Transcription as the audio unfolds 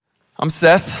I'm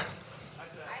Seth.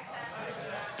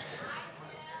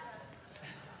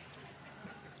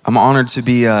 I'm honored to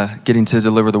be getting to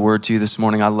deliver the word to you this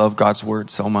morning. I love God's word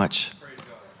so much.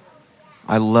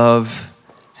 I love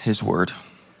his word.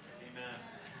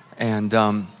 And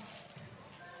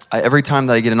every time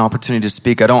that I get an opportunity to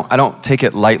speak, I don't take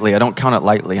it lightly. I don't count it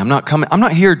lightly. I'm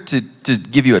not here to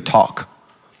give you a talk.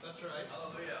 That's right.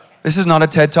 This is not a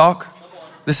TED talk.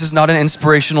 This is not an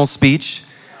inspirational speech.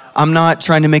 I'm not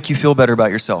trying to make you feel better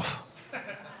about yourself.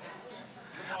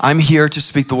 I'm here to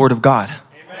speak the word of God.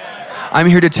 I'm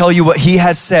here to tell you what he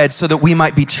has said so that we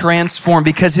might be transformed,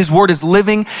 because his word is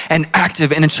living and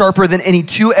active and sharper than any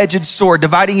two-edged sword,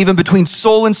 dividing even between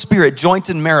soul and spirit, joint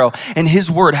and marrow. And his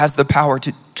word has the power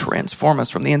to transform us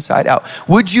from the inside out.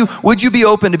 Would you be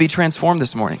open to be transformed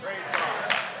this morning?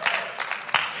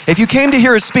 If you came to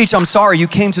hear a speech, I'm sorry, you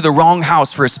came to the wrong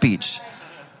house for a speech.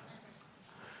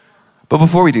 But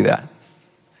before we do that,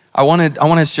 I want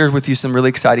to share with you some really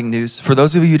exciting news. For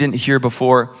those of you who didn't hear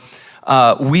before,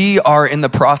 we are in the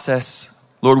process,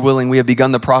 Lord willing, we have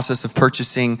begun the process of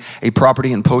purchasing a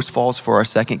property in Post Falls for our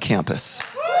second campus.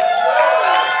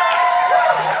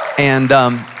 And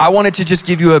I wanted to just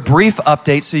give you a brief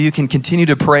update so you can continue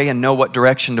to pray and know what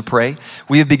direction to pray.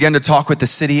 We have begun to talk with the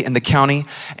city and the county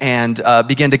and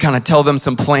begin to kind of tell them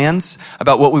some plans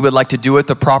about what we would like to do with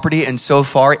the property. And so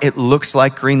far, it looks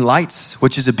like green lights,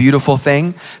 which is a beautiful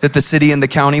thing, that the city and the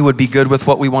county would be good with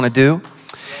what we want to do.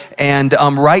 And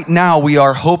right now, we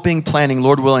are planning,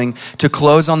 Lord willing, to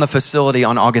close on the facility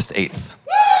on August 8th.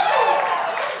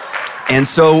 And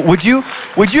so would you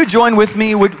join with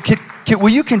me? Will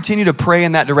you continue to pray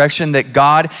in that direction, that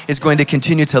God is going to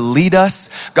continue to lead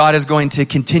us? God is going to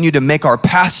continue to make our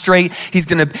path straight.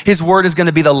 His word is going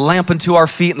to be the lamp unto our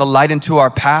feet and the light unto our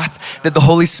path, that the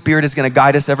Holy Spirit is going to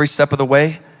guide us every step of the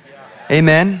way.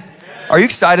 Amen. Are you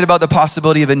excited about the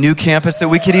possibility of a new campus, that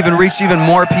we could even reach even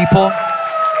more people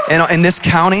in this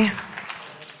county?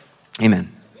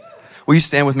 Amen. Will you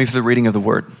stand with me for the reading of the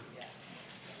word?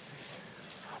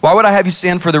 Why would I have you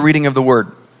stand for the reading of the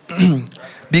word?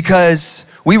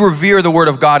 Because we revere the word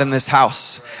of God in this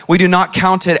house. We do not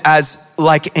count it as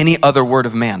like any other word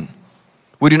of man.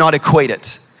 We do not equate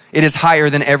it. It is higher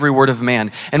than every word of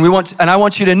man. And I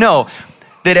want you to know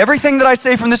that everything that I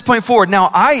say from this point forward, now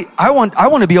I want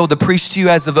to be able to preach to you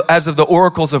as of the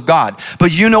oracles of God.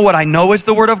 But you know what I know is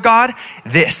the word of God?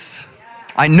 This.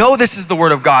 I know this is the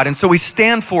word of God, and so we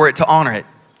stand for it to honor it.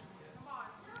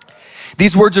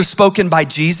 These words are spoken by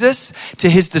Jesus to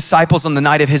his disciples on the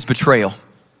night of his betrayal.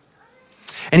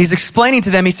 And he's explaining to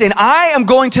them, he's saying, I am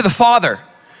going to the Father.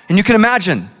 And you can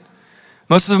imagine,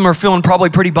 most of them are feeling probably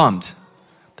pretty bummed.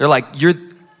 They're like, you're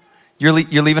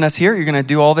leaving us here? You're going to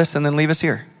do all this and then leave us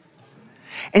here?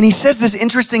 And he says this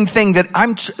interesting thing that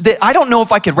I don't know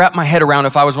if I could wrap my head around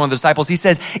if I was one of the disciples. He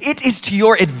says, it is to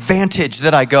your advantage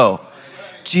that I go.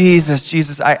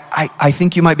 Jesus, I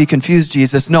think you might be confused,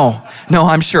 Jesus. No,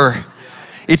 I'm sure.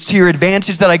 It's to your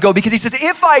advantage that I go, because he says,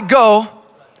 if I go,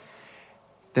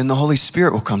 then the Holy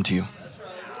Spirit will come to you.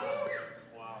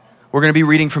 We're going to be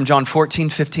reading from John 14,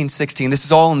 15, 16. This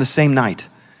is all in the same night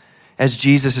as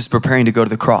Jesus is preparing to go to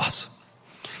the cross.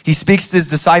 He speaks to his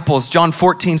disciples, John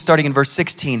 14, starting in verse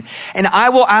 16. And I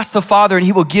will ask the Father, and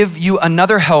he will give you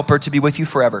another helper to be with you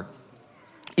forever,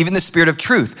 even the Spirit of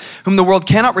truth, whom the world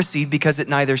cannot receive because it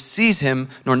neither sees him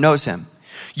nor knows him.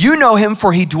 You know him,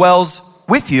 for he dwells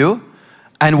with you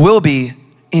and will be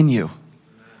in you.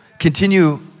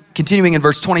 Continuing in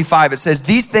verse 25, it says,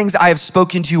 these things I have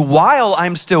spoken to you while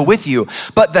I'm still with you.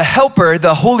 But the Helper,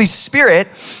 the Holy Spirit,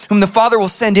 whom the Father will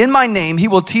send in my name, he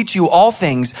will teach you all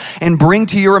things and bring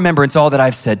to your remembrance all that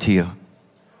I've said to you.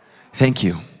 Thank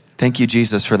you. Thank you,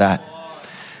 Jesus, for that.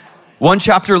 One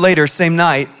chapter later, same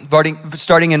night,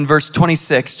 starting in verse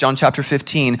 26, John chapter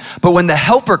 15. But when the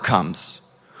Helper comes,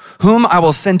 whom I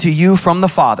will send to you from the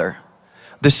Father,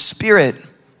 the Spirit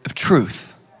of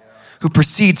truth, who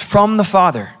proceeds from the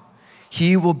Father,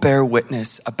 he will bear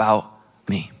witness about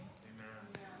me.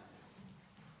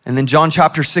 And then John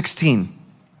chapter 16,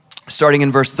 starting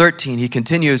in verse 13, he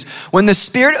continues, when the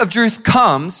Spirit of truth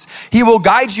comes, he will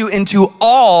guide you into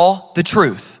all the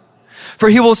truth. For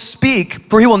he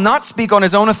will not speak on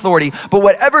his own authority, but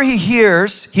whatever he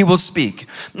hears, he will speak.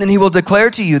 And he will declare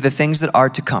to you the things that are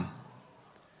to come.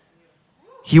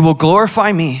 He will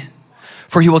glorify me,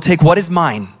 for he will take what is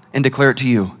mine and declare it to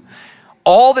you.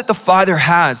 All that the Father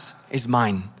has is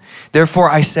mine. Therefore,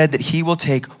 I said that he will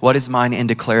take what is mine and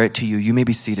declare it to you. You may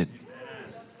be seated.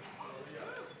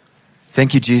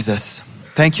 Thank you, Jesus.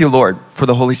 Thank you, Lord, for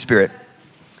the Holy Spirit.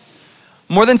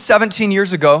 More than 17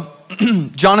 years ago,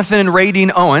 Jonathan and Ray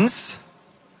Dean Owens,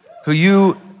 who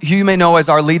you you may know as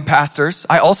our lead pastors.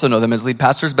 I also know them as lead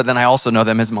pastors, but then I also know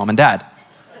them as mom and dad.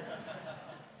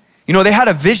 You know, they had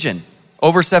a vision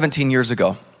over 17 years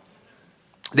ago.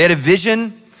 They had a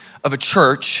vision of a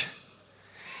church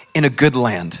in a good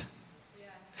land.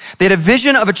 They had a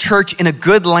vision of a church in a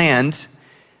good land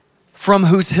from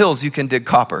whose hills you can dig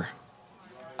copper.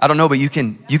 I don't know, but you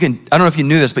can, I don't know if you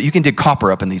knew this, but you can dig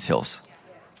copper up in these hills.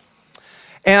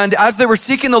 And as they were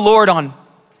seeking the Lord on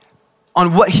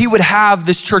what he would have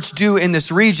this church do in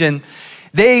this region,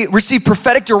 they received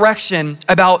prophetic direction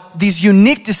about these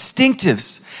unique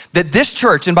distinctives that this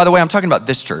church, and by the way, I'm talking about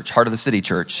this church, Heart of the City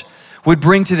Church, would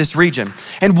bring to this region.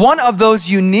 And one of those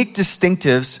unique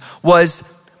distinctives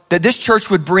was that this church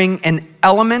would bring an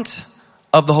element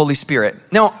of the Holy Spirit.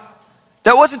 Now,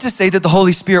 that wasn't to say that the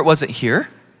Holy Spirit wasn't here.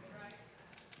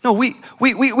 No, we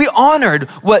honored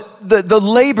what the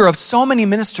labor of so many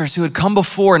ministers who had come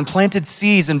before and planted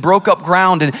seeds and broke up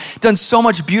ground and done so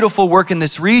much beautiful work in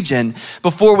this region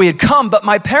before we had come. But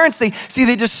my parents, they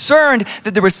discerned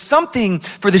that there was something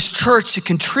for this church to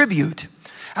contribute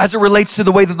as it relates to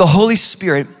the way that the Holy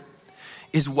Spirit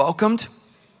is welcomed,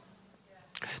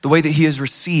 the way that he is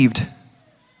received,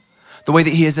 the way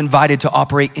that he is invited to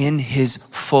operate in his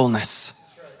fullness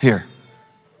here.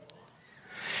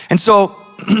 And so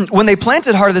when they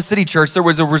planted Heart of the City Church, there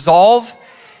was a resolve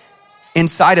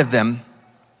inside of them,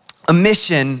 a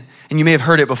mission, and you may have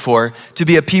heard it before, to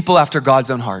be a people after God's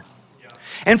own heart.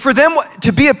 And for them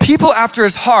to be a people after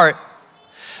his heart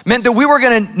meant that we were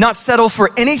gonna not settle for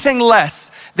anything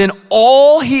less than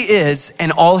all he is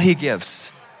and all he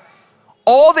gives.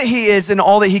 All that he is and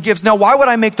all that he gives. Now, why would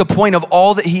I make the point of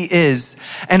all that he is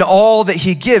and all that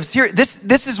he gives? Here,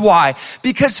 this is why.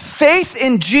 Because faith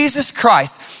in Jesus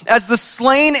Christ as the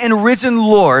slain and risen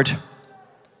Lord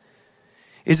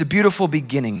is a beautiful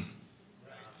beginning.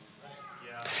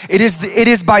 It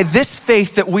is by this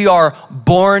faith that we are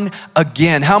born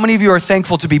again. How many of you are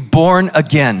thankful to be born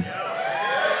again?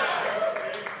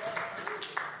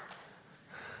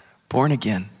 Born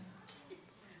again.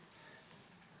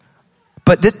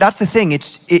 But that's the thing,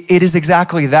 it is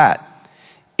exactly that.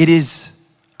 It is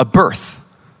a birth.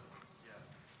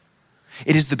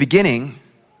 It is the beginning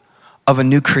of a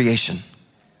new creation.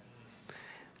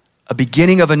 A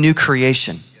beginning of a new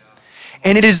creation.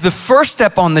 And it is the first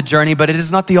step on the journey, but it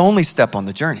is not the only step on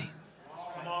the journey.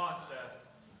 Come on, Seth.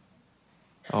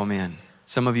 Oh man,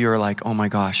 some of you are like, oh my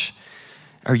gosh,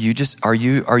 are you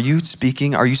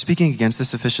speaking against the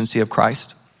sufficiency of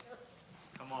Christ?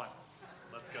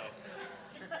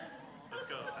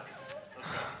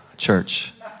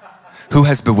 Church, who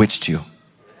has bewitched you?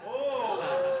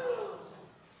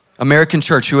 American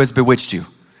church, who has bewitched you?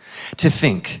 To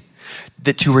think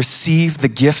that to receive the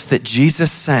gift that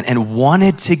Jesus sent and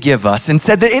wanted to give us and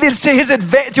said that it is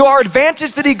to our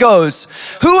advantage that he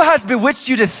goes. Who has bewitched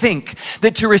you to think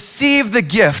that to receive the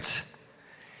gift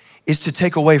is to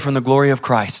take away from the glory of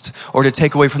Christ or to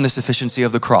take away from the sufficiency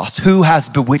of the cross? Who has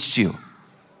bewitched you?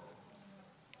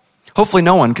 Hopefully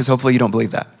no one, because hopefully you don't believe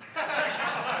that.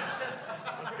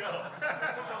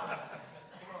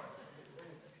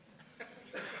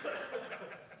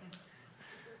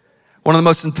 One of the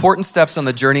most important steps on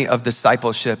the journey of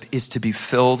discipleship is to be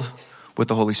filled with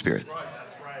the Holy Spirit.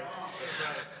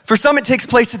 For some, it takes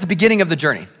place at the beginning of the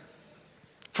journey.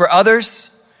 For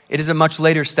others, it is a much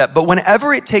later step. But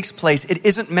whenever it takes place, it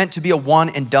isn't meant to be a one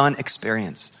and done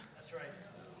experience.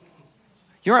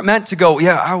 You aren't meant to go,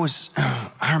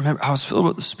 I remember I was filled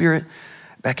with the Spirit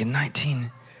back in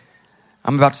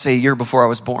I'm about to say a year before I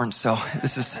was born. So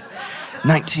this is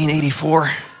 1984.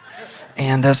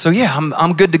 And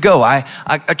I'm good to go. I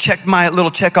checked my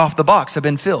little check off the box. I've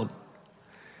been filled.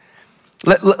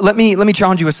 Let me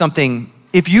challenge you with something.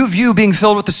 If you view being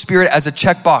filled with the Spirit as a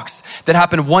checkbox that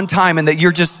happened one time and that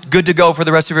you're just good to go for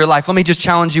the rest of your life, let me just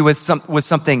challenge you with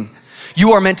something.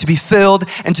 You are meant to be filled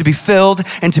and to be filled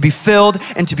and to be filled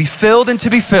and to be filled and to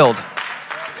be filled.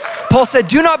 Paul said,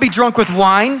 do not be drunk with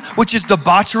wine, which is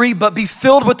debauchery, but be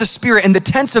filled with the Spirit. And the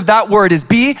tense of that word is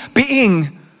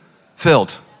being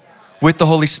filled with the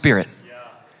Holy Spirit.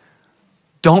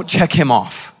 Don't check him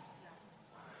off.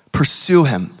 Pursue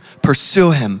him,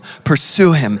 pursue him,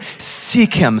 pursue him,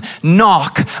 seek him,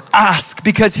 knock, ask.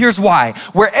 Because here's why.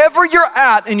 Wherever you're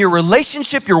at in your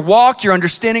relationship, your walk, your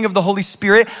understanding of the Holy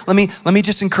Spirit, let me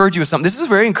just encourage you with something. This is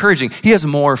very encouraging. He has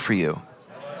more for you.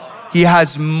 He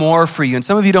has more for you. And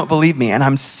some of you don't believe me, and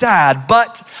I'm sad,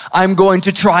 but I'm going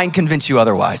to try and convince you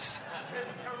otherwise.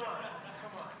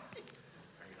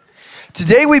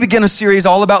 Today we begin a series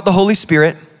all about the Holy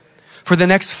Spirit. For the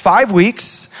next 5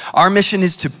 weeks, our mission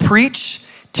is to preach,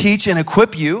 teach, and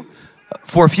equip you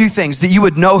for a few things, that you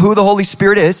would know who the Holy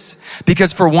Spirit is,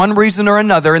 because for one reason or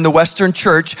another in the Western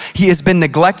church, he has been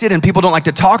neglected and people don't like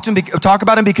to talk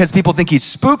about him because people think he's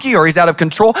spooky or he's out of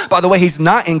control. By the way, he's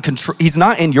not in control. He's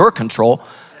not in your control.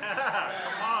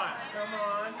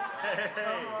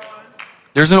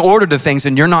 There's an order to things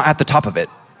and you're not at the top of it.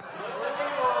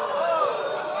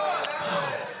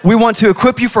 We want to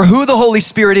equip you for who the Holy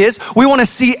Spirit is. We want to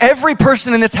see every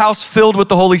person in this house filled with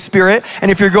the Holy Spirit. And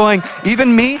if you're going,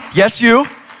 even me, yes, you.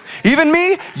 Even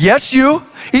me, yes, you.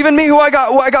 Even me who I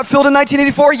got filled in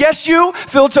 1984, yes, you.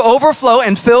 Filled to overflow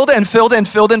and filled and filled and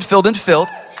filled and filled and filled.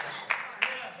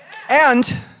 And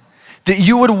that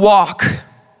you would walk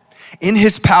in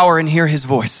his power and hear his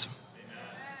voice.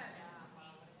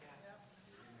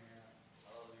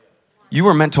 You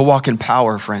were meant to walk in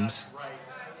power, friends.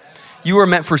 You are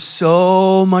meant for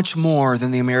so much more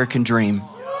than the American dream.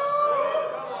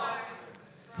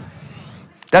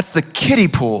 That's the kiddie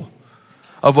pool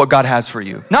of what God has for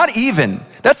you. Not even.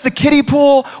 That's the kiddie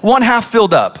pool, one half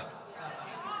filled up.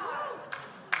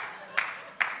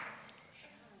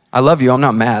 I love you, I'm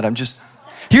not mad,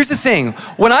 here's the thing.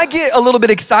 When I get a little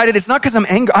bit excited, it's not because I'm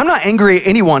angry. I'm not angry at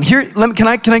anyone. Can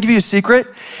I give you a secret?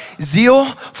 Zeal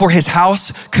for his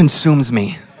house consumes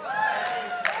me.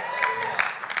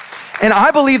 And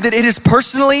I believe that it is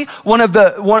personally one of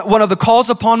the calls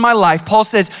upon my life. Paul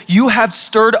says, you have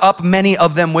stirred up many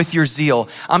of them with your zeal.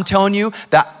 I'm telling you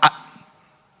that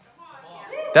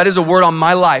that is a word on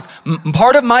my life.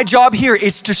 Part of my job here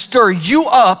is to stir you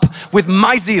up with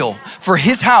my zeal for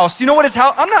his house. You know what his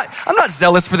house? I'm not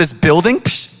zealous for this building.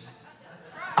 Psh.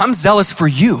 I'm zealous for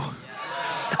you.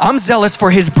 I'm zealous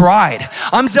for his bride.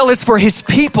 I'm zealous for his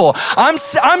people. I'm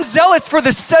zealous for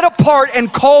the set apart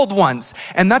and called ones.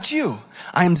 And that's you.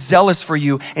 I am zealous for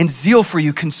you, and zeal for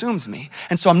you consumes me.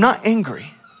 And so I'm not angry.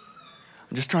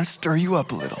 I'm just trying to stir you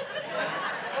up a little.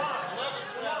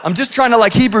 I'm just trying to,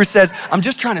 like Hebrews says, I'm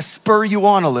just trying to spur you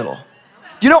on a little.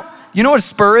 You know what a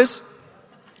spur is?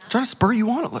 I'm trying to spur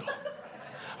you on a little.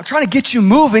 I'm trying to get you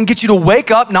moving, get you to wake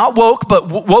up, not woke, but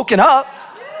woken up.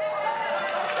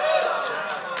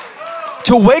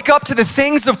 To wake up to the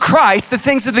things of Christ, the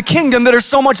things of the kingdom that are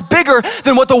so much bigger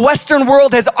than what the Western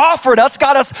world has offered us,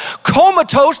 got us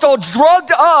comatose, all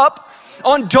drugged up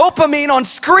on dopamine, on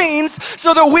screens,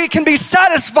 so that we can be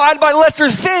satisfied by lesser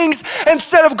things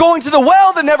instead of going to the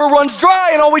well that never runs dry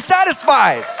and always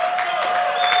satisfies.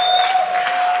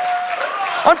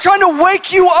 I'm trying to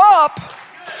wake you up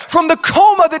from the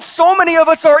coma that so many of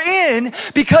us are in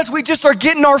because we just are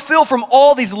getting our fill from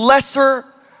all these lesser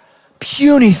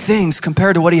puny things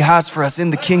compared to what he has for us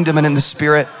in the kingdom and in the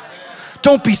spirit.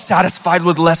 Don't be satisfied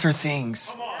with lesser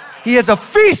things. He has a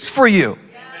feast for you.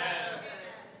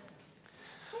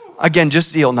 Again, just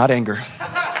zeal, not anger.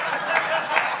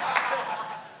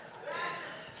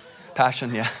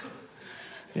 Passion, yeah.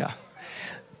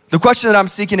 The question that I'm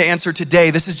seeking to answer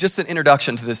today, this is just an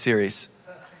introduction to this series.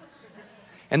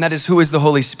 And that is, who is the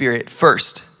Holy Spirit?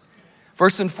 First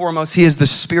and foremost, he is the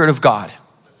Spirit of God.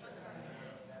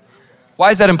 Why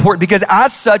is that important? Because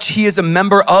as such, he is a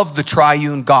member of the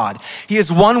triune God. He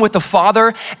is one with the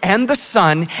Father and the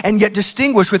Son, and yet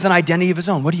distinguished with an identity of his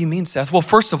own. What do you mean, Seth? Well,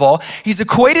 first of all, he's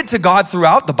equated to God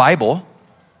throughout the Bible.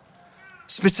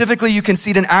 Specifically, you can see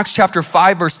it in Acts chapter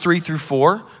 5, verse 3 through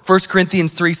 4, 1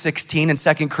 Corinthians 3:16, and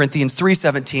 2 Corinthians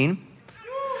 3:17.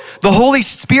 The Holy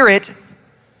Spirit,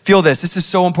 feel this is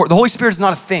so important. The Holy Spirit is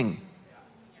not a thing.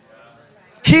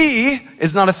 He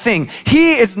is not a thing.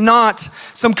 He is not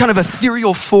some kind of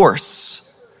ethereal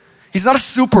force. He's not a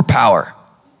superpower.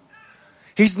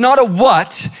 He's not a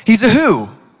what, he's a who.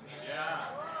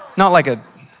 Not like a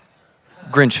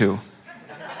Grinch who.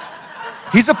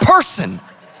 He's a person.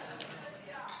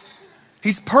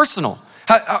 He's personal.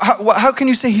 How can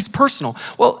you say he's personal?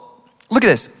 Well, look at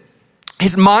this.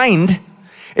 His mind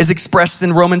is expressed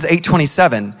in Romans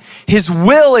 8:27. His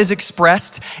will is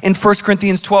expressed in 1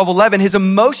 Corinthians 12:11. His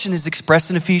emotion is expressed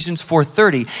in Ephesians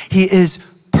 4:30. He is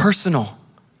personal.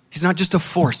 He's not just a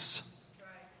force.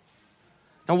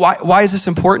 Now, why is this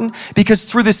important? Because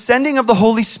through the sending of the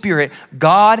Holy Spirit,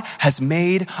 God has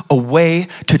made a way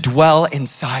to dwell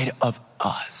inside of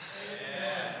us.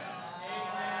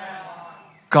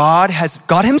 God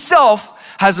himself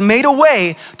has made a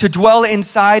way to dwell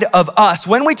inside of us.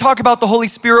 When we talk about the Holy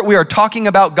Spirit, we are talking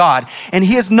about God. And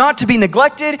he is not to be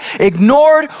neglected,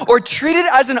 ignored, or treated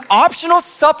as an optional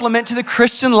supplement to the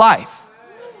Christian life.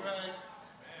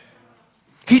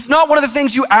 He's not one of the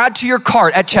things you add to your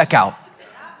cart at checkout.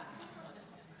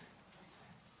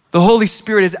 The Holy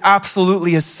Spirit is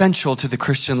absolutely essential to the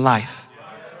Christian life.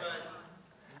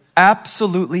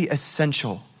 Absolutely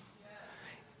essential.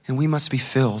 And we must be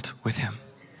filled with him.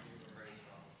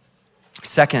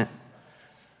 Second,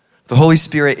 the Holy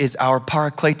Spirit is our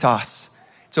parakletos.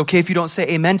 It's okay if you don't say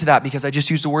amen to that because I just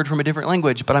used a word from a different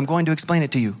language, but I'm going to explain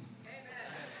it to you.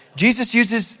 Jesus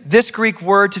uses this Greek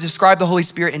word to describe the Holy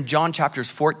Spirit in John chapters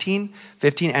 14,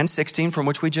 15, and 16, from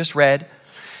which we just read.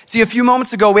 See, a few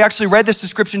moments ago, we actually read this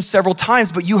description several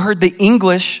times, but you heard the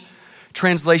English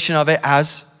translation of it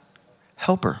as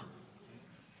helper.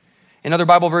 In other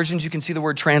Bible versions, you can see the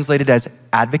word translated as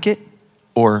advocate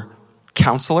or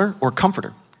counselor or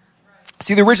comforter.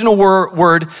 See, the original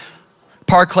word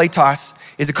parakletos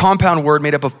is a compound word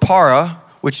made up of para,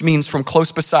 which means from close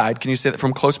beside. Can you say that?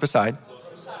 From close beside.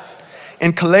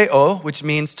 And kaleo, which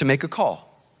means to make a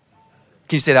call.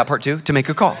 Can you say that part too? To make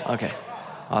a call. Okay.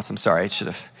 Awesome. Sorry, I should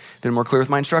have been more clear with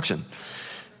my instruction.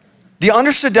 The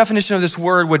understood definition of this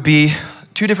word would be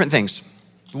two different things.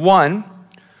 One,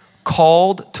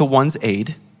 called to one's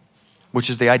aid, which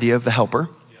is the idea of the helper,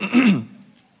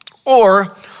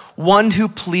 or one who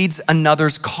pleads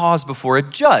another's cause before a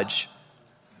judge,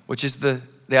 which is the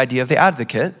idea of the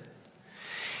advocate.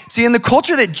 See, in the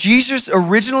culture that Jesus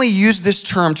originally used this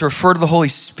term to refer to the Holy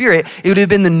Spirit, it would have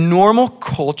been the normal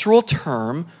cultural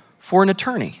term for an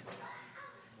attorney.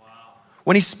 Wow.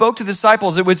 When he spoke to the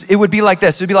disciples, it would be like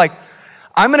this. It would be like,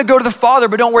 I'm going to go to the Father,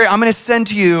 but don't worry, I'm going to send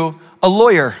to you a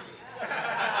lawyer.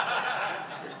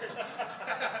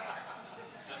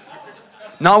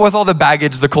 Not with all the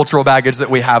baggage, the cultural baggage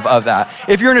that we have of that.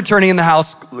 If you're an attorney in the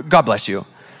house, God bless you.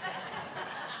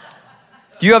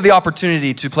 You have the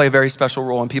opportunity to play a very special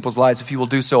role in people's lives if you will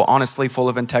do so honestly, full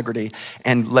of integrity,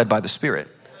 and led by the Spirit.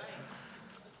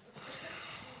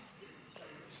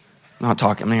 I'm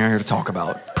not here to talk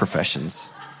about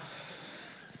professions.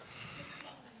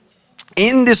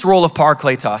 In this role of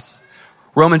parakletos,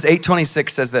 Romans 8:26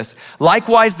 says this,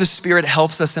 likewise the Spirit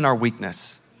helps us in our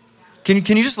weakness. Can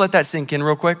you just let that sink in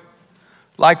real quick?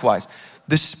 Likewise,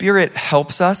 the Spirit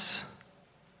helps us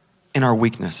in our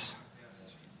weakness.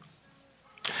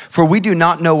 For we do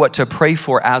not know what to pray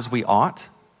for as we ought.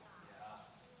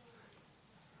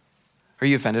 Are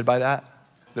you offended by that?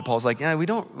 That Paul's like, yeah, we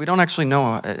don't actually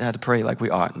know how to pray like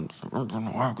we ought. And I don't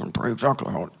know how I'm going to pray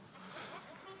exactly how.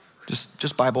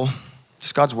 Just Bible,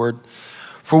 just God's word.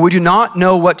 For we do not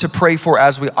know what to pray for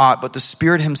as we ought, but the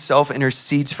Spirit himself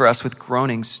intercedes for us with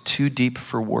groanings too deep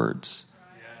for words.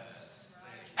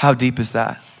 How deep is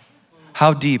that?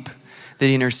 How deep that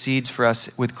he intercedes for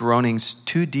us with groanings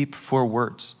too deep for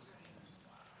words.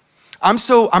 I'm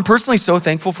personally so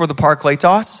thankful for the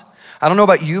parakletos. I don't know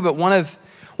about you, but one of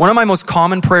my most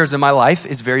common prayers in my life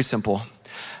is very simple.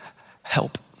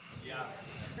 Help.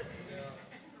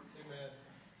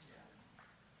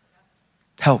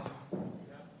 Help.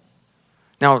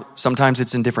 Now, sometimes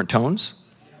it's in different tones,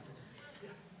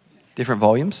 different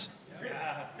volumes,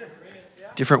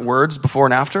 different words before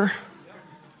and after.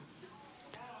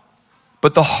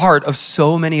 But the heart of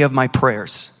so many of my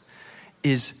prayers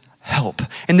is help.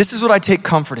 And this is what I take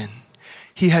comfort in.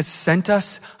 He has sent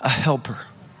us a helper.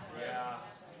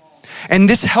 And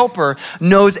this helper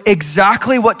knows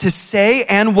exactly what to say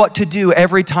and what to do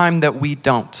every time that we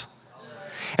don't.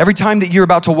 Every time that you're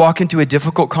about to walk into a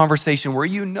difficult conversation where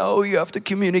you know you have to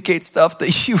communicate stuff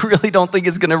that you really don't think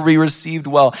is going to be received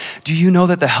well, do you know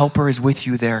that the helper is with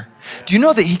you there? Do you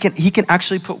know that he can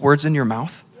actually put words in your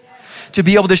mouth to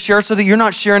be able to share so that you're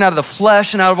not sharing out of the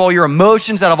flesh and out of all your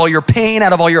emotions, out of all your pain,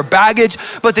 out of all your baggage,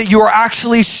 but that you are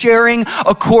actually sharing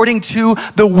according to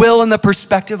the will and the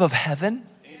perspective of heaven?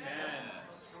 Amen.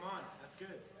 Come on, that's good.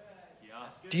 Yeah,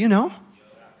 that's good. Do you know?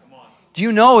 Do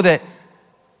you know that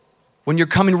when you're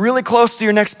coming really close to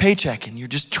your next paycheck and you're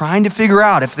just trying to figure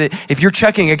out if your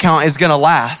checking account is gonna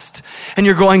last, and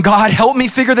you're going, God, help me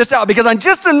figure this out because I'm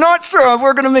not sure if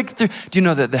we're gonna make it through. Do you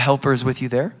know that the helper is with you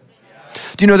there?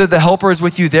 Do you know that the helper is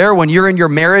with you there when you're in your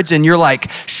marriage and you're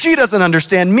like, she doesn't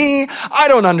understand me, I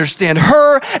don't understand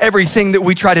her, everything that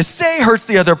we try to say hurts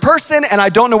the other person and I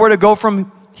don't know where to go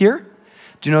from here?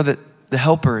 Do you know that the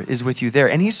helper is with you there?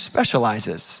 And he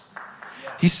specializes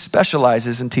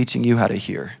in teaching you how to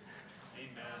hear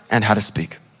and how to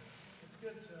speak.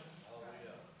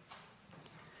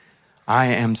 I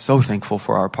am so thankful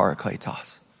for our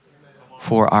parakletos,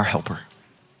 for our helper.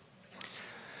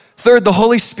 Third, the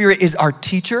Holy Spirit is our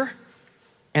teacher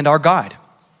and our guide.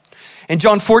 In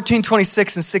John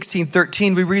 14:26 and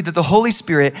 16:13, we read that the Holy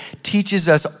Spirit teaches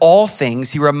us all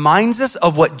things. He reminds us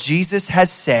of what Jesus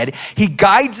has said. He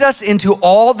guides us into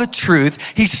all the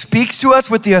truth. He speaks to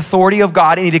us with the authority of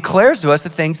God, and he declares to us the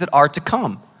things that are to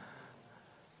come.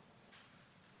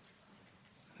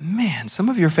 Man, some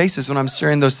of your faces when I'm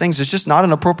sharing those things, it's just not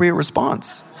an appropriate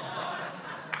response.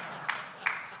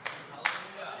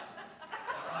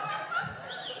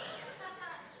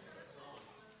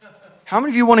 How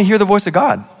many of you want to hear the voice of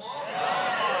God?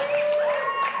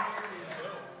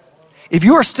 If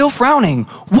you are still frowning,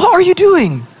 what are you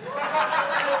doing?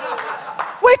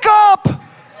 Wake up!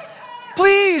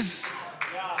 Please.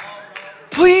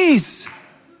 Please.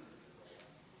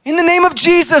 In the name of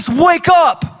Jesus, wake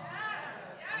up.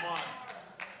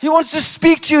 He wants to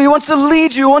speak to you. He wants to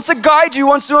lead you. He wants to guide you. He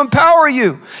wants to empower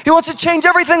you. He wants to change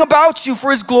everything about you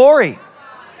for his glory.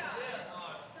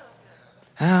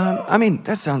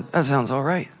 That sounds all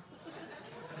right.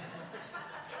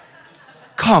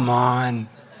 Come on.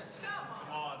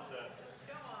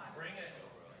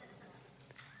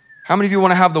 How many of you want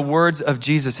to have the words of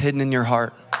Jesus hidden in your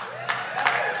heart?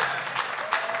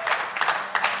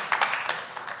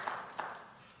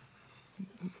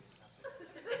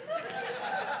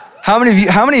 How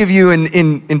many of you in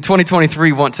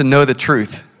 2023 want to know the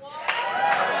truth?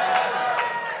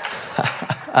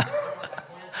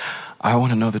 I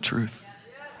want to know the truth.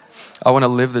 I want to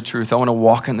live the truth. I want to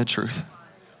walk in the truth.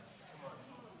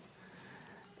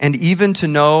 And even to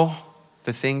know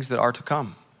the things that are to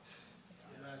come.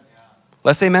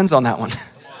 Let's say amens on that one.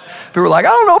 People are like, I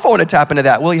don't know if I want to tap into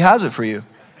that. Well, he has it for you.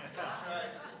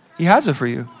 He has it for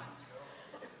you.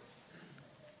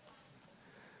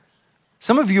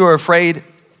 Some of you are afraid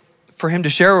for him to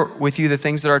share with you the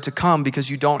things that are to come because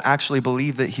you don't actually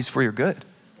believe that he's for your good.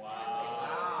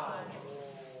 Wow.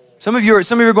 Some of you are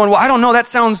going, well, I don't know, that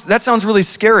sounds really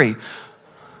scary.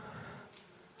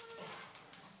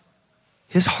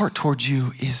 His heart towards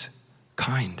you is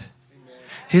kind.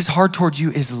 His heart towards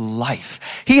you is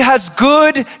life. He has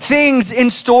good things in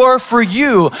store for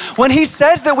you. When he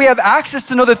says that we have access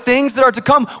to know the things that are to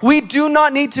come, we do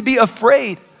not need to be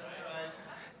afraid.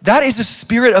 That is a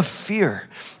spirit of fear,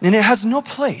 and it has no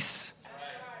place.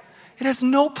 It has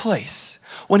no place.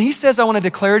 When he says, I want to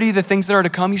declare to you the things that are to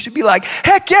come, you should be like,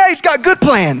 heck yeah, he's got good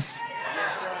plans.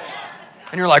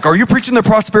 And you're like, are you preaching the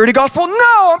prosperity gospel?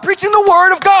 No, I'm preaching the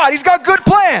word of God. He's got good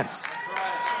plans.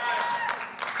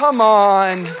 Come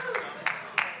on.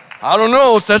 I don't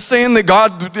know. That's saying that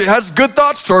God has good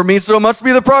thoughts toward me, so it must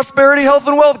be the prosperity, health,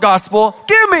 and wealth gospel.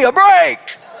 Give me a break.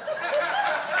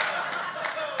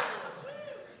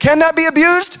 Can that be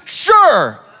abused?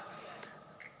 Sure.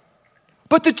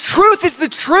 But the truth is the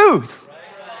truth.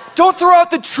 Don't throw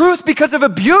out the truth because of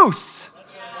abuse.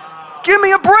 Give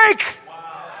me a break.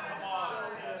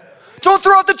 Don't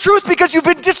throw out the truth because you've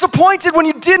been disappointed when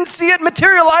you didn't see it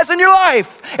materialize in your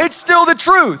life. It's still the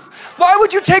truth. Why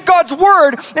would you take God's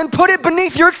word and put it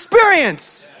beneath your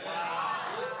experience?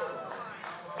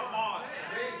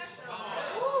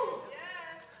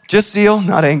 Just zeal,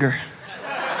 not anger.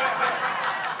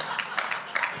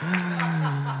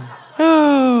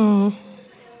 Oh,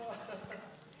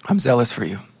 I'm zealous for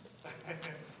you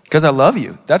because I love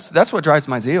you. That's what drives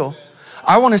my zeal.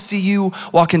 I want to see you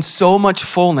walk in so much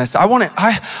fullness. I want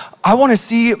to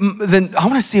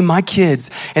see my kids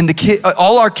and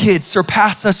all our kids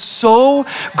surpass us so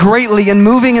greatly in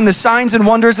moving in the signs and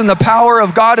wonders and the power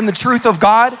of God and the truth of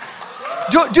God.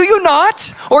 Do you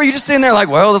not? Or are you just sitting there like,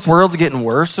 well, this world's getting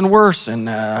worse and worse, and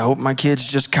I hope my kids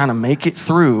just kind of make it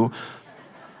through.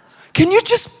 Can you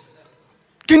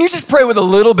just pray with a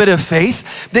little bit of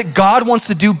faith that God wants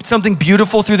to do something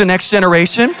beautiful through the next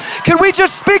generation? Can we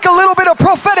just speak a little bit of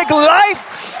prophetic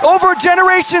life over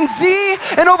Generation Z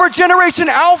and over Generation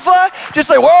Alpha? Just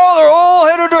like, well, they're all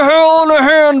headed to hell in a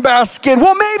handbasket.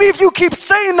 Well, maybe if you keep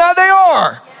saying that, they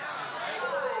are.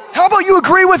 How about you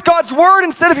agree with God's word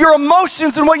instead of your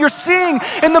emotions and what you're seeing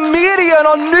in the media and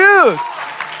on news?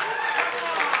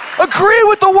 Agree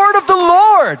with the word of the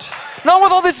Lord. Not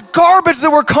with all this garbage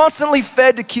that we're constantly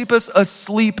fed to keep us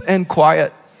asleep and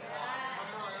quiet.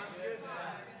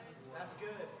 That's good.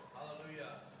 Hallelujah.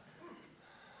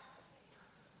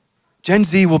 Gen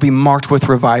Z will be marked with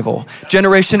revival.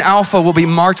 Generation Alpha will be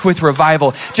marked with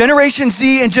revival. Generation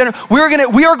Z and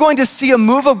we are going to see a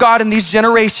move of God in these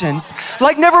generations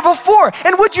like never before.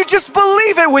 And would you just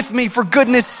believe it with me, for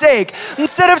goodness sake?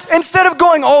 Instead of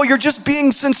going, oh, you're just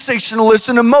being sensationalist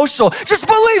and emotional. Just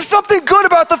believe something good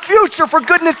about the future, for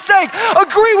goodness sake.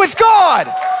 Agree with God.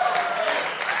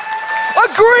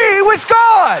 Agree with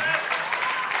God.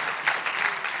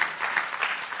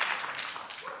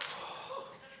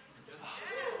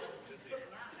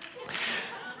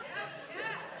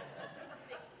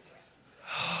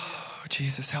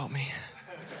 Jesus, help me.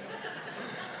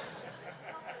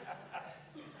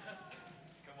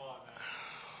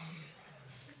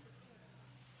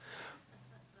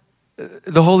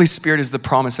 The Holy Spirit is the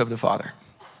promise of the Father.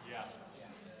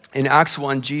 In Acts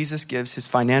 1, Jesus gives his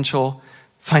financial.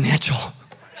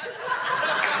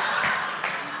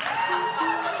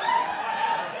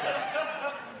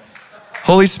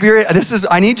 Holy Spirit,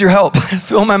 I need your help.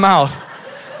 Fill my mouth.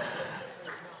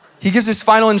 He gives his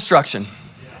final instruction,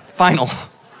 to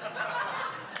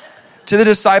the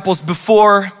disciples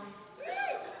before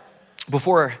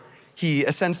he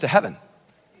ascends to heaven.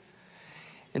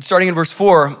 And starting in verse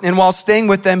 4, and while staying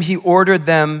with them, he ordered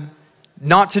them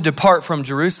not to depart from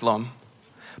Jerusalem,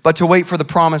 but to wait for the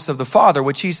promise of the Father,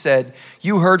 which he said,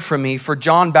 you heard from me, for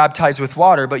John baptized with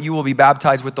water, but you will be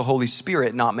baptized with the Holy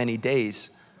Spirit not many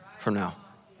days from now.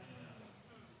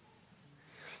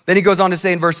 Then he goes on to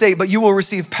say in verse 8, but you will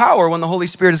receive power when the Holy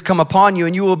Spirit has come upon you,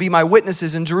 and you will be my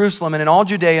witnesses in Jerusalem and in all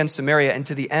Judea and Samaria and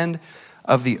to the end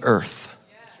of the earth.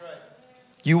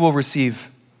 You will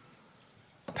receive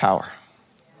power.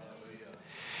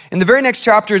 In the very next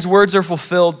chapter, his words are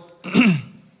fulfilled.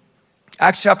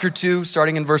 Acts chapter 2,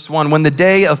 starting in verse 1, when the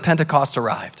day of Pentecost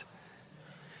arrived,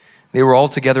 they were all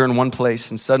together in one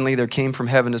place, and suddenly there came from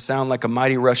heaven a sound like a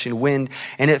mighty rushing wind,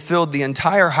 and it filled the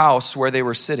entire house where they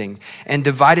were sitting. And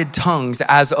divided tongues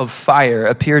as of fire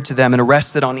appeared to them and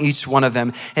rested on each one of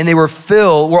them. And they were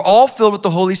all filled with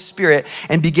the Holy Spirit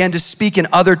and began to speak in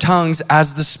other tongues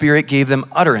as the Spirit gave them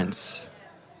utterance.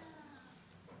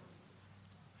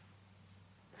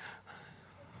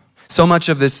 So much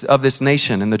of this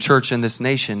nation and the church in this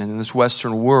nation and in this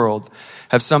Western world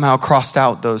have somehow crossed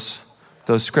out those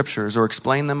scriptures or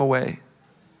explained them away,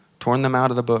 torn them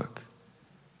out of the book.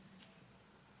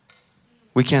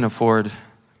 We can't afford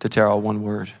to tear out one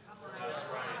word.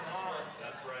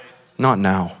 That's right. Not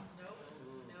now.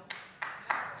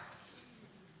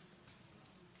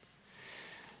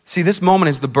 See, this moment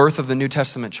is the birth of the New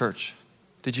Testament church.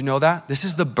 Did you know that? This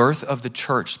is the birth of the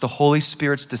church, the Holy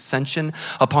Spirit's descension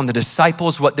upon the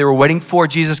disciples, what they were waiting for.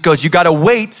 Jesus goes, you gotta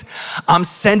wait. I'm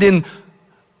sending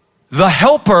the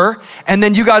helper, and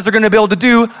then you guys are gonna be able to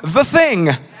do the thing.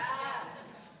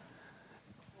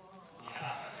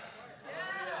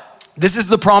 This is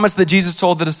the promise that Jesus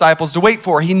told the disciples to wait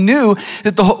for. He knew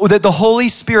that the Holy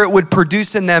Spirit would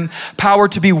produce in them power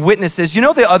to be witnesses. You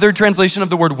know the other translation of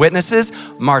the word witnesses?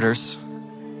 Martyrs.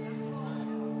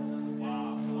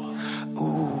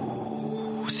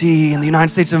 See, in the United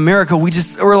States of America,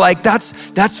 we're like,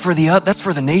 that's for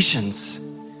the nations.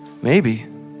 Maybe.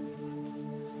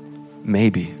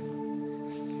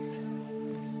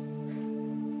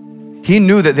 He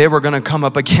knew that they were going to come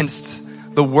up against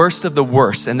the worst of the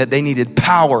worst and that they needed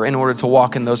power in order to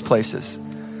walk in those places.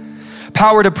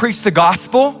 Power to preach the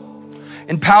gospel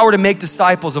and power to make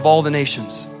disciples of all the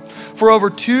nations. For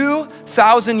over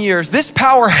 2,000 years, this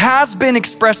power has been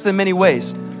expressed in many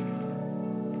ways.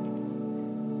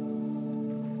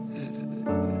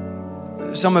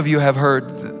 Some of you have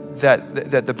heard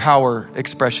that the power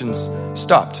expressions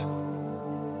stopped.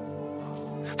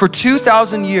 For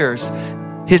 2,000 years,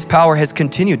 his power has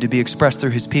continued to be expressed through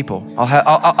his people.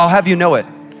 I'll have you know it.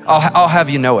 I'll have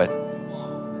you know it.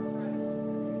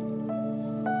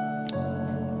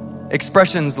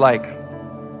 Expressions like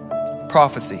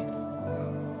prophecy.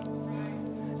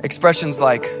 Expressions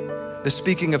like the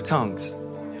speaking of tongues,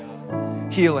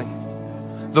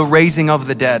 healing, the raising of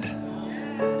the dead.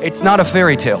 It's not a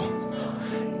fairy tale.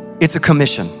 It's a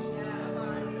commission.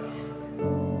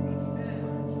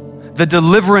 The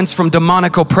deliverance from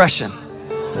demonic oppression.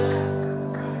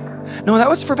 No, that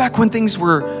was for back when things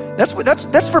were, that's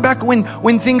for back when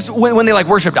they like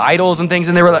worshiped idols and things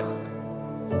and they were like,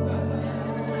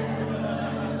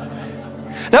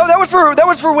 that was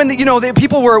for when the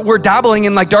people were dabbling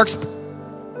in like dark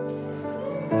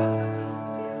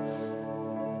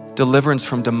deliverance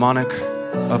from demonic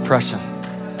oppression.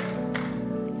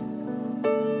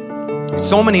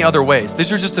 So many other ways.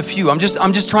 These are just a few. I'm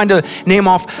just trying to name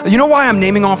off. You know why I'm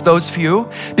naming off those few?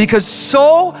 Because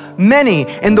so many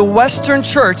in the Western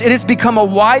church, it has become a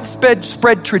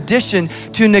widespread tradition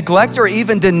to neglect or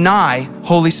even deny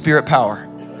Holy Spirit power.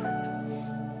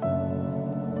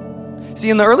 See,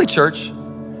 in the early church,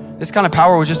 this kind of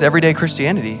power was just everyday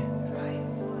Christianity.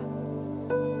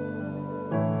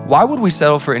 Why would we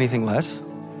settle for anything less?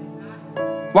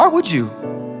 Why would you?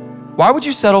 Why would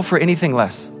you settle for anything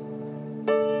less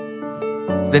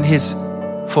than his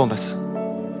fullness?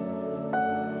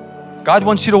 God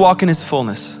wants you to walk in his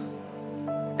fullness.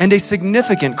 And a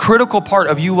significant, critical part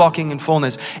of you walking in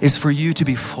fullness is for you to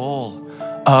be full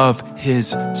of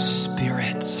his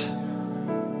Spirit.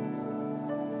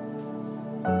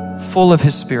 Full of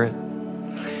his Spirit.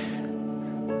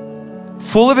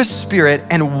 Full of his Spirit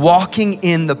and walking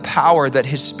in the power that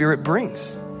his Spirit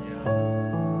brings.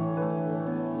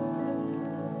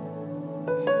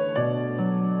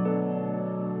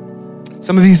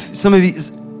 Some of you,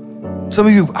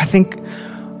 I think,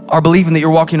 are believing that you're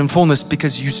walking in fullness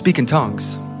because you speak in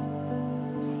tongues.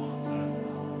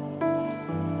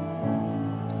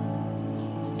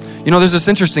 You know, there's this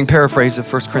interesting paraphrase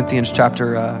of 1 Corinthians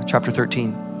chapter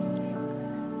 13.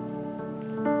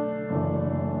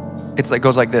 It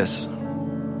goes like this.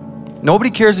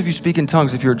 Nobody cares if you speak in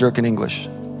tongues if you're a jerk in English.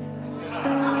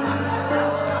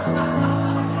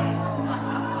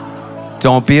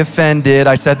 Don't be offended.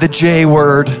 I said the J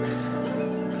word.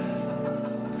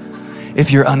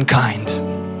 If you're unkind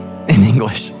in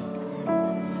English.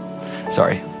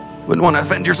 Sorry, wouldn't want to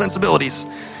offend your sensibilities.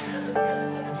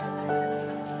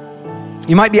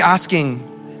 You might be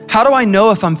asking, how do I know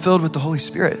if I'm filled with the Holy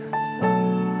Spirit?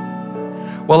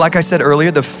 Well, like I said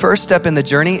earlier, the first step in the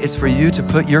journey is for you to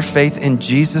put your faith in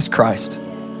Jesus Christ.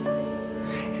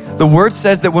 The word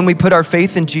says that when we put our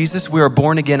faith in Jesus, we are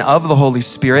born again of the Holy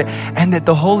Spirit, and that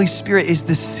the Holy Spirit is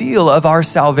the seal of our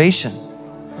salvation.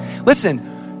 Listen,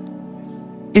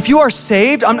 if you are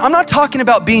saved, I'm not talking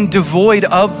about being devoid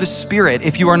of the Spirit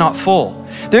if you are not full.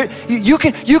 You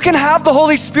can have the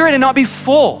Holy Spirit and not be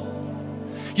full.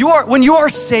 When you are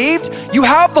saved, you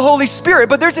have the Holy Spirit,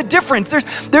 but there's a difference.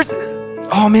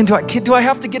 Oh man, do I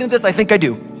have to get into this? I think I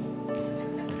do.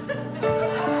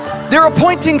 They're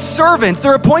appointing servants.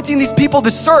 They're appointing these people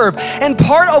to serve. And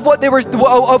part of what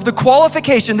of the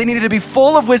qualification, they needed to be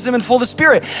full of wisdom and full of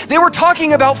Spirit. They were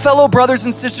talking about fellow brothers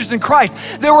and sisters in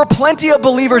Christ. There were plenty of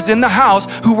believers in the house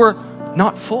who were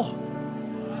not full.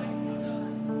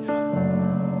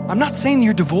 I'm not saying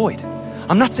you're devoid.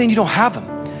 I'm not saying you don't have them.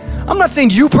 I'm not saying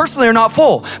you personally are not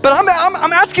full, but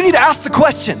I'm asking you to ask the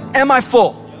question, am I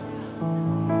full?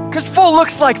 Because full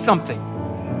looks like something.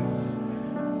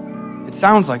 It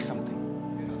sounds like something.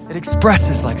 It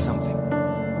expresses like something.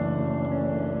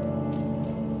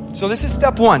 So this is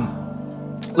step one.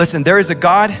 Listen, there is a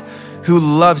God who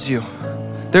loves you.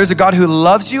 There's a God who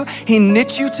loves you. He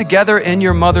knit you together in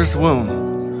your mother's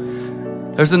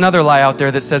womb. There's another lie out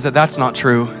there that says that that's not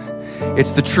true.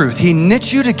 It's the truth. He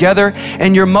knit you together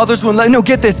in your mother's womb. No,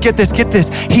 get this.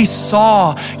 He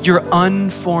saw your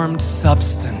unformed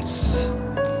substance.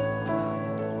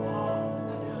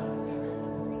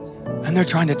 And they're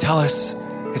trying to tell us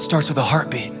it starts with a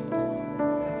heartbeat.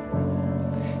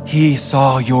 He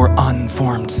saw your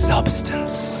unformed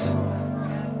substance.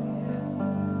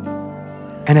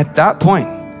 And at that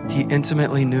point, he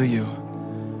intimately knew you.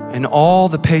 And all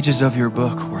the pages of your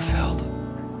book were filled.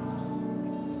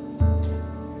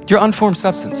 Your unformed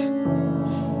substance.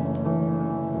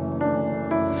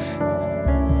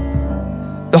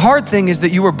 The hard thing is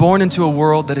that you were born into a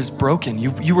world that is broken.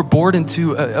 You were born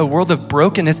into a world of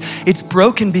brokenness. It's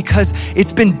broken because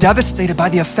it's been devastated by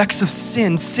the effects of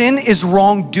sin. Sin is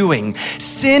wrongdoing.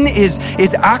 Sin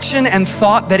is action and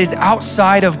thought that is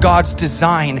outside of God's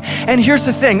design. And here's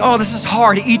the thing. Oh, this is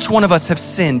hard. Each one of us have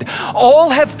sinned. All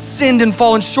have sinned and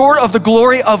fallen short of the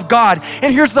glory of God.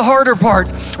 And here's the harder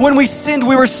part. When we sinned,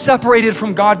 we were separated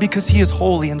from God because he is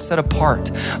holy and set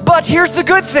apart. But here's the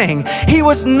good thing. He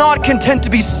was not content to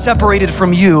be separated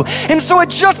from you. And so at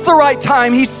just the right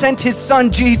time, he sent his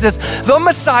son, Jesus, the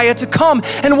Messiah, to come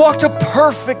and walk a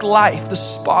perfect life, the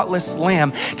spotless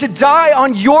lamb, to die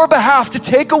on your behalf, to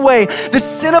take away the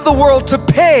sin of the world, to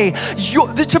pay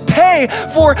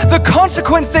for the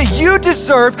consequence that you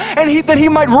deserve, and that he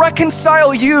might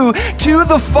reconcile you to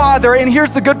the Father. And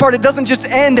here's the good part. It doesn't just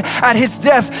end at his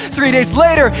death. 3 days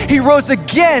later, he rose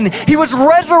again. He was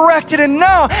resurrected, and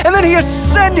then he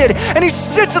ascended, and he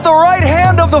sits at the right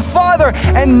hand of the Father,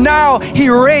 and now he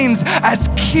reigns as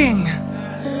king.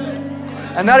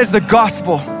 And that is the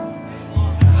gospel.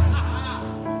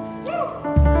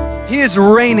 He is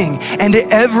reigning, and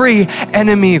every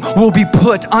enemy will be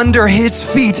put under his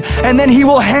feet, and then he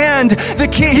will hand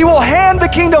the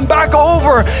kingdom back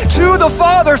over to the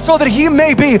Father so that he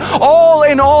may be all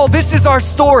in all. This is our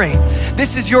story.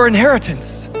 This is your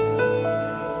inheritance.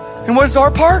 And what is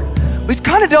our part? He's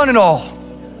kind of done it all.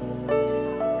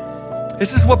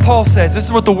 This is what Paul says. This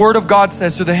is what the word of God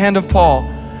says through the hand of Paul.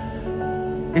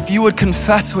 If you would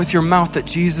confess with your mouth that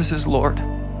Jesus is Lord,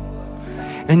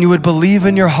 and you would believe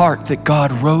in your heart that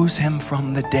God rose him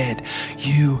from the dead,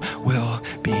 you will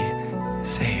be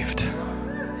saved.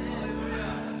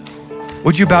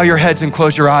 Would you bow your heads and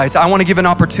close your eyes? I want to give an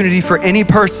opportunity for any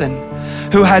person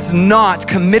who has not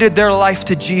committed their life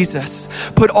to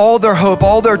Jesus, put all their hope,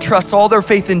 all their trust, all their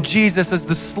faith in Jesus as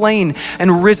the slain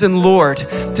and risen Lord,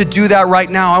 to do that right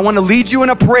now. I want to lead you in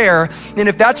a prayer. And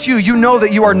if that's you, you know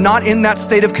that you are not in that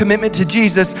state of commitment to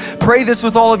Jesus. Pray this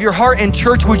with all of your heart. And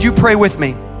church, would you pray with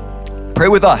me? Pray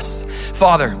with us.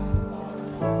 Father,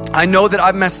 I know that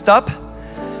I've messed up,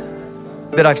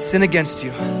 that I've sinned against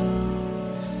you,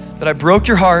 that I broke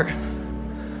your heart.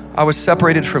 I was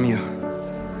separated from you.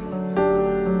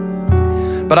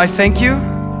 But I thank you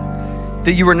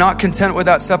that you were not content with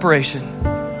that separation.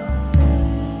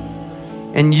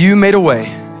 And you made a way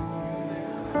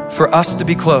for us to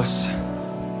be close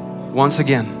once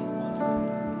again.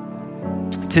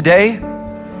 Today,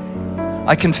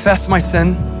 I confess my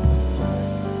sin.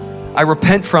 I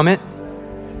repent from it.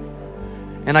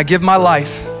 And I give my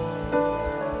life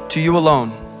to you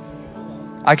alone.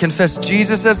 I confess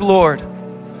Jesus as Lord.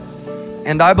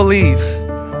 And I believe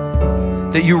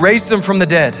that you raised him from the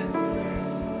dead.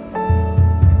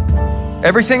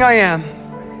 Everything I am,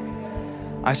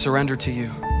 I surrender to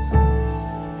you.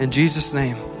 In Jesus'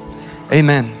 name,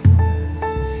 amen.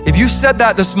 If you said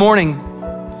that this morning,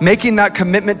 making that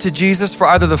commitment to Jesus for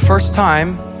either the first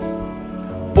time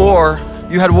or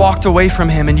you had walked away from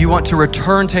him and you want to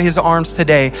return to his arms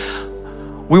today,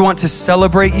 we want to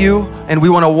celebrate you and we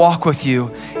want to walk with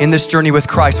you in this journey with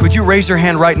Christ. Would you raise your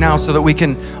hand right now so that we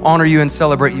can honor you and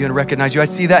celebrate you and recognize you? I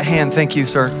see that hand. Thank you,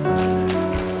 sir.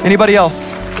 Anybody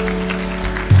else?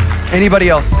 Anybody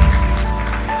else?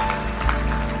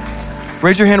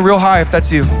 Raise your hand real high if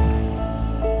that's you.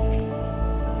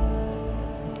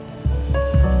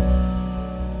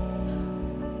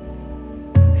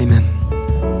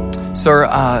 Amen. Sir,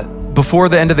 before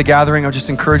the end of the gathering, I'll just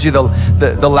encourage you,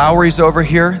 the Lowrys over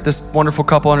here, this wonderful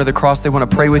couple under the cross, they want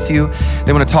to pray with you.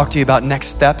 They want to talk to you about next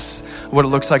steps, what it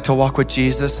looks like to walk with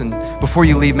Jesus. And before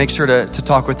you leave, make sure to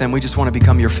talk with them. We just want to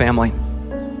become your family.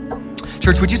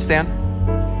 Church, would you stand?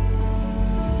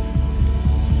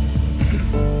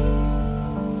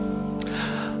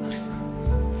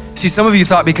 See, some of you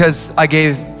thought because I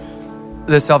gave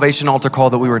the salvation altar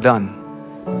call that we were done.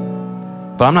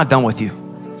 But I'm not done with you.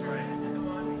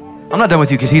 I'm not done with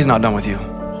you because he's not done with you.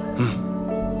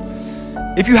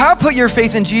 If you have put your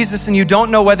faith in Jesus and you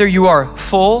don't know whether you are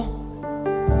full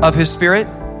of his Spirit,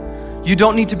 you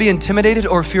don't need to be intimidated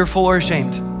or fearful or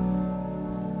ashamed.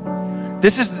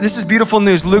 This is beautiful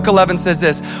news. Luke 11 says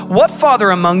this: what father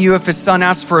among you, if his son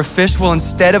asks for a fish, will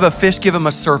instead of a fish give him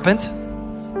a serpent?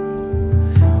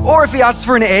 Or if he asks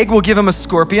for an egg, will give him a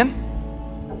scorpion?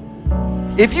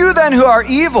 If you then, who are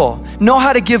evil, know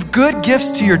how to give good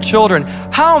gifts to your children,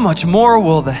 how much more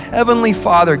will the Heavenly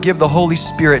Father give the Holy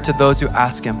Spirit to those who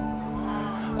ask him?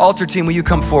 Altar team, will you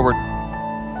come forward?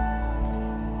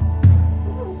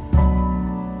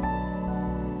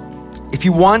 If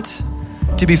you want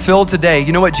to be filled today,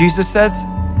 you know what Jesus says?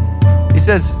 He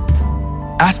says,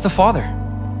 ask the Father.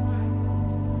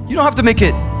 You don't have to make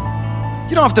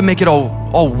it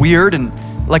all weird and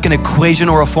like an equation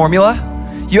or a formula.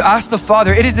 You ask the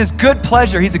Father. It is his good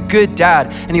pleasure. He's a good dad,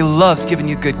 and he loves giving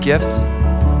you good gifts.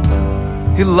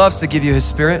 He loves to give you his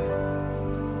Spirit.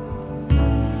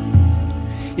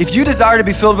 If you desire to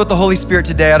be filled with the Holy Spirit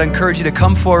today, I'd encourage you to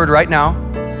come forward right now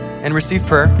and receive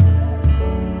prayer.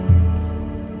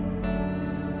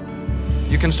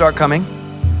 You can start coming.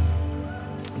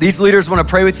 These leaders want to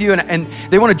pray with you and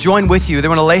they want to join with you. They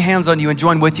want to lay hands on you and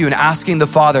join with you in asking the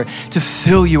Father to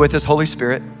fill you with his Holy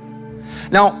Spirit.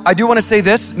 Now, I do want to say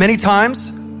this, many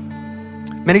times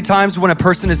when a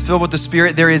person is filled with the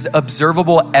Spirit, there is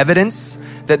observable evidence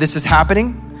that this is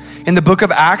happening. In the book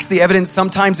of Acts, the evidence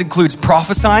sometimes includes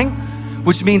prophesying,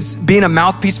 which means being a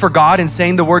mouthpiece for God and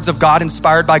saying the words of God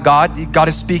inspired by God. God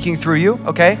is speaking through you,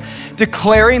 okay?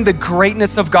 Declaring the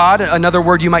greatness of God, another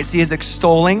word you might see is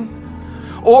extolling,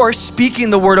 or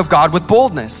speaking the word of God with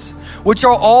boldness, which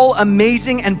are all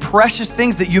amazing and precious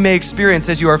things that you may experience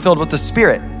as you are filled with the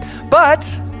Spirit. But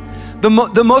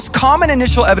the most common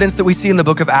initial evidence that we see in the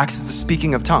book of Acts is the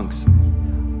speaking of tongues.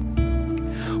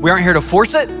 We aren't here to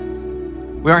force it.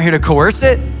 We aren't here to coerce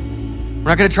it. We're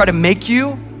not gonna try to make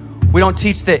you. We don't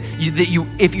teach that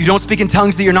if you don't speak in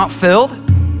tongues that you're not filled.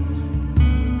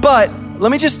 But let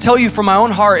me just tell you from my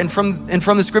own heart and from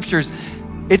the scriptures,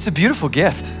 it's a beautiful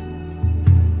gift.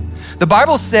 The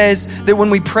Bible says that when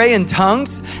we pray in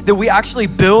tongues, that we actually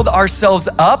build ourselves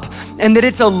up and that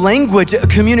it's a language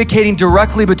communicating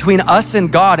directly between us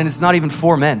and God, and it's not even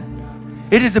for men.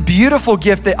 It is a beautiful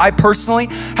gift that I personally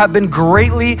have been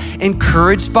greatly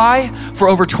encouraged by for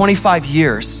over 25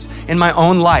 years in my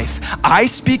own life. I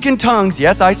speak in tongues.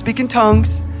 Yes, I speak in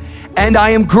tongues. And I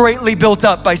am greatly built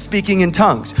up by speaking in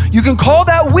tongues. You can call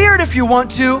that weird if you want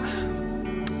to,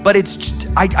 but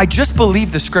I just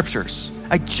believe the scriptures.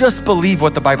 I just believe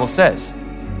what the Bible says.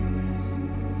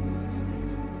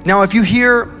 Now, if you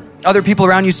hear other people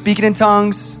around you speaking in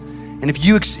tongues, and if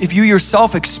you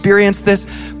yourself experience this,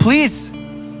 please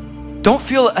don't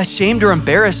feel ashamed or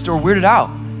embarrassed or weirded out.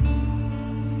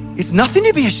 It's nothing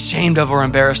to be ashamed of or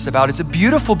embarrassed about. It's a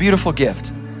beautiful, beautiful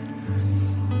gift.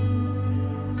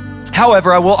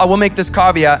 However, I will make this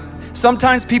caveat.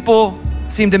 Sometimes people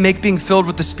seem to make being filled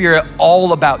with the Spirit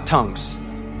all about tongues.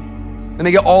 They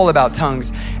make it all about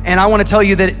tongues. And I want to tell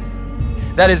you that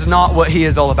That is not what he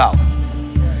is all about.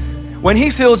 When he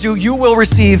fills you, you will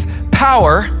receive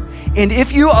power, and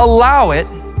if you allow it,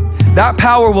 that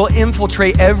power will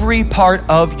infiltrate every part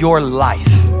of your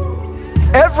life.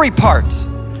 Every part.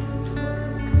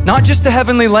 Not just the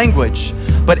heavenly language,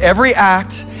 but every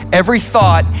act, every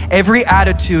thought, every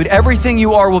attitude, everything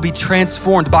you are will be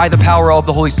transformed by the power of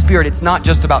the Holy Spirit. It's not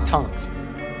just about tongues.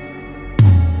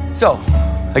 So,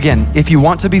 again, if you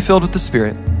want to be filled with the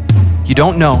Spirit,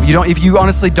 if you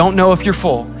honestly don't know if you're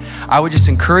full, I would just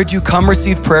encourage you, come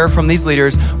receive prayer from these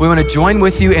leaders. We want to join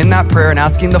with you in that prayer and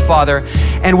asking the Father.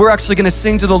 And we're actually going to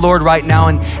sing to the Lord right now,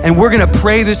 and we're going to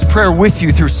pray this prayer with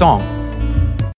you through song.